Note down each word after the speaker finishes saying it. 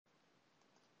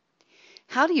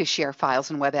How do you share files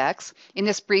in WebEx? In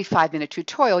this brief 5-minute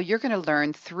tutorial, you're going to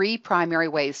learn 3 primary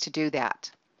ways to do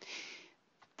that.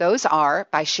 Those are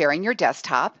by sharing your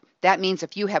desktop. That means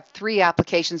if you have 3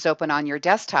 applications open on your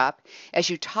desktop, as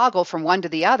you toggle from one to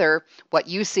the other, what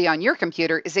you see on your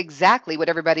computer is exactly what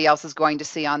everybody else is going to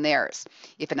see on theirs.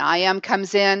 If an IM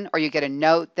comes in or you get a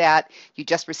note that you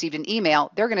just received an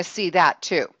email, they're going to see that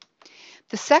too.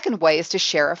 The second way is to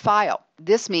share a file.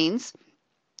 This means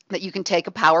that you can take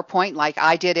a PowerPoint like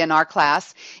I did in our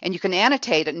class, and you can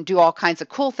annotate it and do all kinds of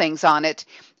cool things on it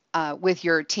with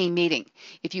your team meeting.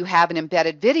 If you have an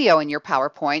embedded video in your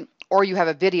PowerPoint, or you have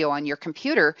a video on your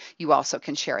computer, you also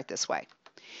can share it this way.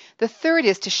 The third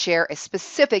is to share a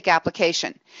specific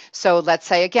application. So let's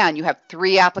say, again, you have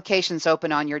 3 applications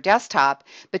open on your desktop,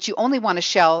 but you only want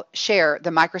to share the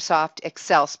Microsoft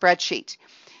Excel spreadsheet.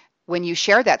 When you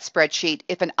share that spreadsheet,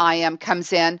 if an IM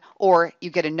comes in or you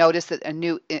get a notice that a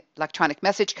new electronic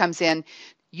message comes in,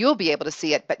 you'll be able to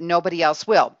see it, but nobody else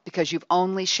will because you've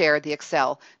only shared the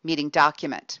Excel meeting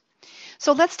document.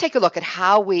 So let's take a look at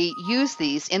how we use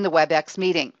these in the WebEx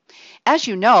meeting. As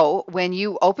you know, when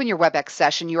you open your WebEx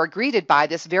session, you are greeted by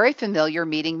this very familiar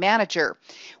meeting manager.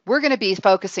 We're going to be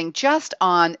focusing just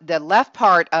on the left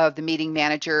part of the meeting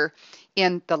manager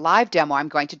in the live demo I'm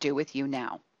going to do with you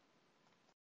now.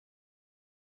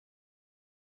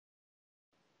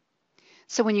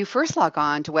 So when you first log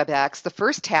on to WebEx, the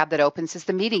first tab that opens is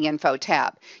the Meeting Info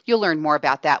tab. You'll learn more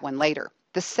about that one later.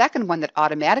 The second one that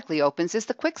automatically opens is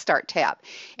the Quick Start tab.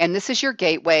 And this is your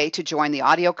gateway to join the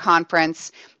audio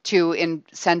conference, to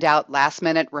send out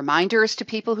last-minute reminders to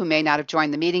people who may not have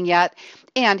joined the meeting yet.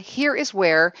 And here is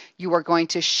where you are going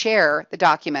to share the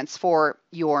documents for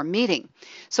your meeting.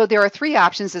 So there are 3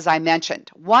 options, as I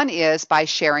mentioned. One is by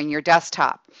sharing your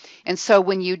desktop. And so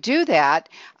when you do that,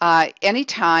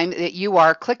 anytime that you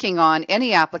are clicking on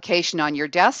any application on your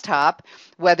desktop,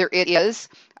 whether it is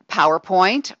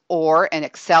PowerPoint or an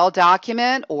Excel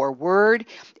document or Word,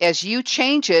 as you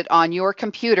change it on your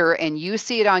computer and you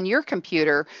see it on your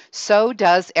computer, so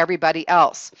does everybody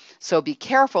else. So be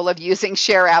careful of using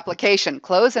share application.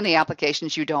 Close any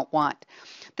applications you don't want.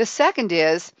 The second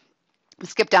is,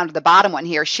 skip down to the bottom one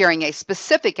here, sharing a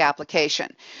specific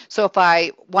application. So if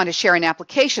I want to share an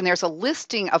application, there's a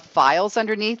listing of files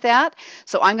underneath that.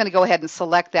 So I'm going to go ahead and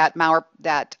select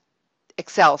that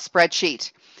Excel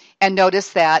spreadsheet. And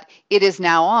notice that it is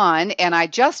now on, and I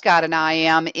just got an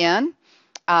IM in,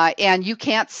 and you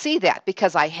can't see that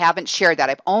because I haven't shared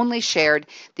that. I've only shared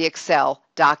the Excel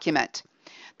document.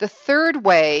 The third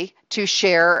way to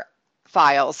share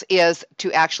files is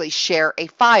to actually share a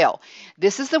file.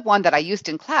 This is the one that I used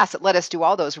in class. It let us do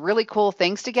all those really cool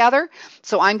things together.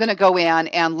 So I'm going to go in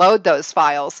and load those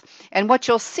files. And what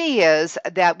you'll see is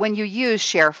that when you use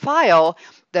share file,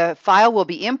 the file will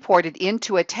be imported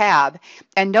into a tab,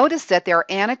 and notice that there are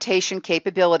annotation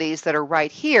capabilities that are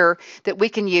right here that we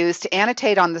can use to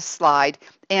annotate on the slide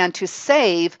and to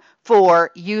save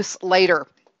for use later.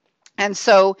 And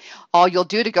so all you'll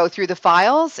do to go through the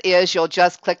files is you'll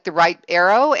just click the right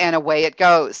arrow and away it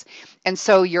goes. And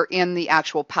so you're in the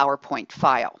actual PowerPoint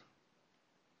file.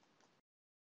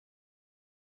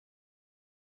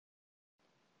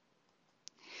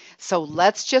 So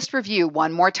let's just review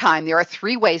one more time. There are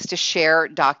 3 ways to share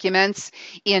documents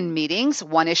in meetings.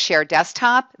 One is share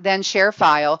desktop, then share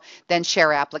file, then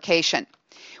share application.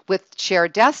 With share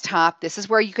desktop, this is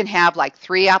where you can have like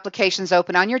 3 applications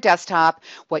open on your desktop.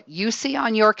 What you see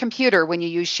on your computer when you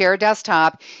use share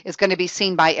desktop is going to be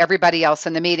seen by everybody else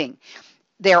in the meeting.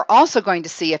 They're also going to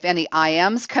see if any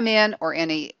IMs come in or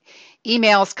any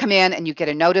emails come in and you get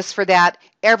a notice for that.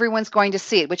 Everyone's going to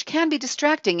see it, which can be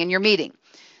distracting in your meeting.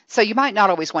 So you might not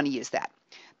always want to use that.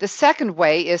 The second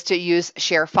way is to use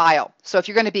share file. So if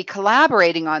you're going to be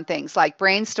collaborating on things like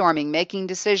brainstorming, making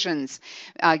decisions,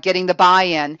 getting the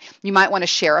buy-in, you might want to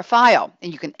share a file.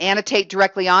 And you can annotate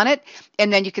directly on it,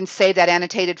 and then you can save that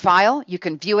annotated file. You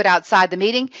can view it outside the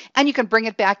meeting, and you can bring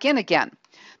it back in again.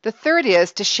 The third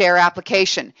is to share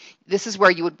application. This is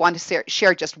where you would want to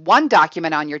share just one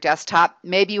document on your desktop.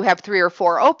 Maybe you have 3 or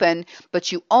 4 open,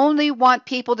 but you only want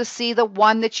people to see the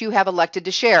one that you have elected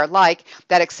to share, like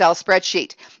that Excel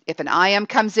spreadsheet. If an IM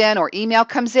comes in or email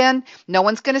comes in, no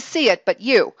one's going to see it but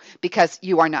you, because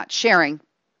you are not sharing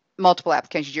multiple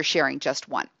applications. You're sharing just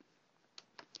one.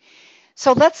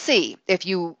 So let's see if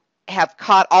you have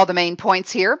caught all the main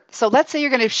points here. So let's say you're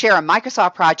going to share a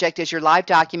Microsoft project as your live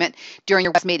document during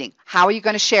your meeting. How are you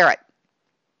going to share it?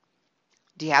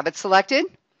 Do you have it selected?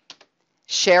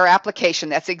 Share application.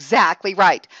 That's exactly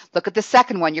right. Look at the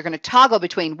second one. You're going to toggle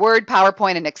between Word,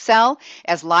 PowerPoint, and Excel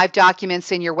as live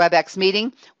documents in your WebEx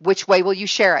meeting. Which way will you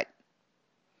share it?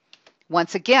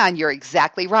 Once again, you're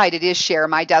exactly right. It is Share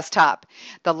My Desktop.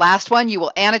 The last one, you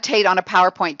will annotate on a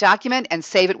PowerPoint document and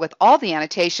save it with all the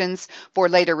annotations for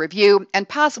later review and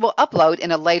possible upload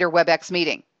in a later WebEx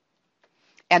meeting.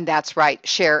 And that's right,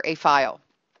 share a file.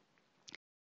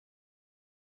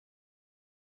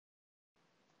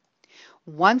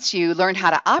 Once you learn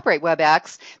how to operate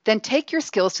WebEx, then take your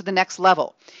skills to the next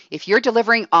level. If you're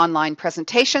delivering online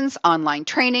presentations, online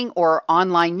training, or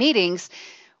online meetings,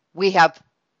 we have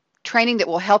training that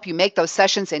will help you make those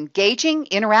sessions engaging,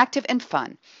 interactive, and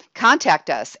fun. Contact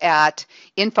us at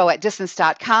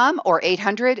info@distance.com or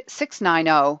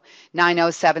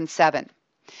 800-690-9077.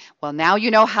 Well, now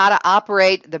you know how to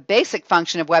operate the basic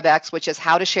function of WebEx, which is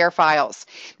how to share files.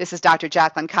 This is Dr.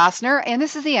 Jacqueline Costner, and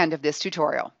this is the end of this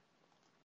tutorial.